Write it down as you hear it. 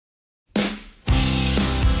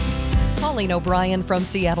Colleen O'Brien from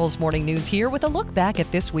Seattle's Morning News here with a look back at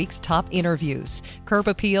this week's top interviews. Curb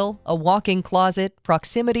appeal, a walk-in closet,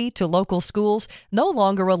 proximity to local schools, no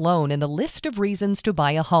longer alone in the list of reasons to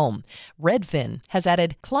buy a home. Redfin has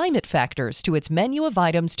added climate factors to its menu of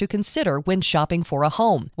items to consider when shopping for a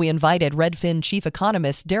home. We invited Redfin chief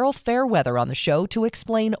economist Daryl Fairweather on the show to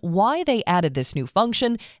explain why they added this new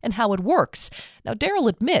function and how it works. Now, Daryl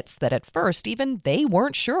admits that at first, even they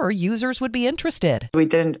weren't sure users would be interested. We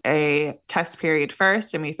did a test period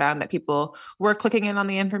first, and we found that people were clicking in on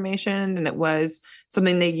the information, and it was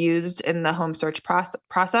something they used in the home search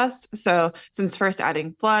process. So since first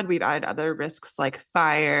adding flood, we've added other risks like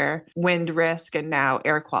fire, wind risk, and now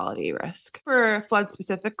air quality risk. For flood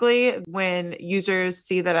specifically, when users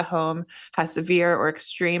see that a home has severe or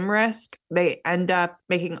extreme risk, they end up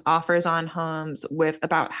making offers on homes with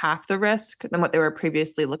about half the risk than what they were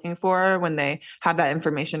previously looking for when they have that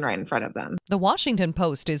information right in front of them. The Washington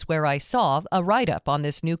Post is where I saw a write-up on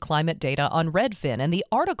this new climate data on Redfin, and the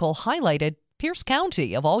article highlighted Pierce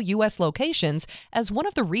County, of all U.S. locations, as one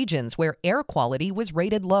of the regions where air quality was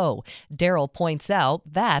rated low. Daryl points out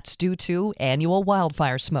that's due to annual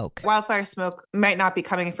wildfire smoke. Wildfire smoke might not be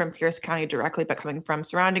coming from Pierce County directly, but coming from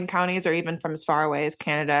surrounding counties or even from as far away as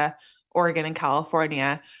Canada, Oregon, and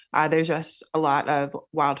California. There's just a lot of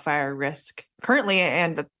wildfire risk currently,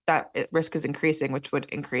 and that risk is increasing, which would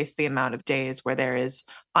increase the amount of days where there is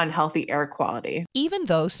unhealthy air quality. Even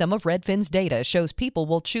though some of Redfin's data shows people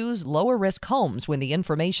will choose lower risk homes when the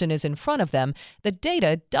information is in front of them, the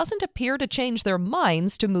data doesn't appear to change their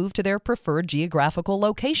minds to move to their preferred geographical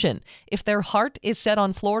location. If their heart is set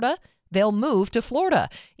on Florida, they'll move to Florida,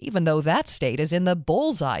 even though that state is in the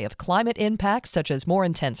bullseye of climate impacts such as more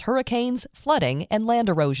intense hurricanes, flooding, and land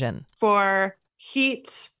erosion. For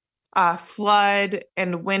heat, flood,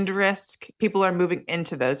 and wind risk, people are moving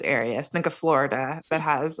into those areas. Think of Florida that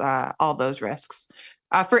has all those risks.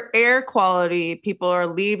 For air quality, people are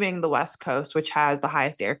leaving the West Coast, which has the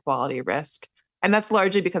highest air quality risk. And that's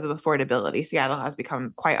largely because of affordability. Seattle has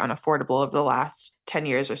become quite unaffordable over the last 10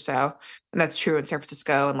 years or so. And that's true in San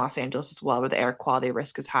Francisco and Los Angeles as well, where the air quality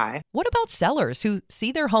risk is high. What about sellers who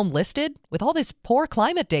see their home listed with all this poor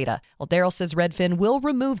climate data? Well, Daryl says Redfin will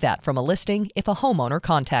remove that from a listing if a homeowner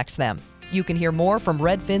contacts them. You can hear more from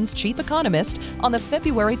Redfin's chief economist on the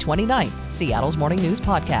February 29th Seattle's Morning News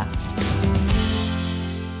podcast.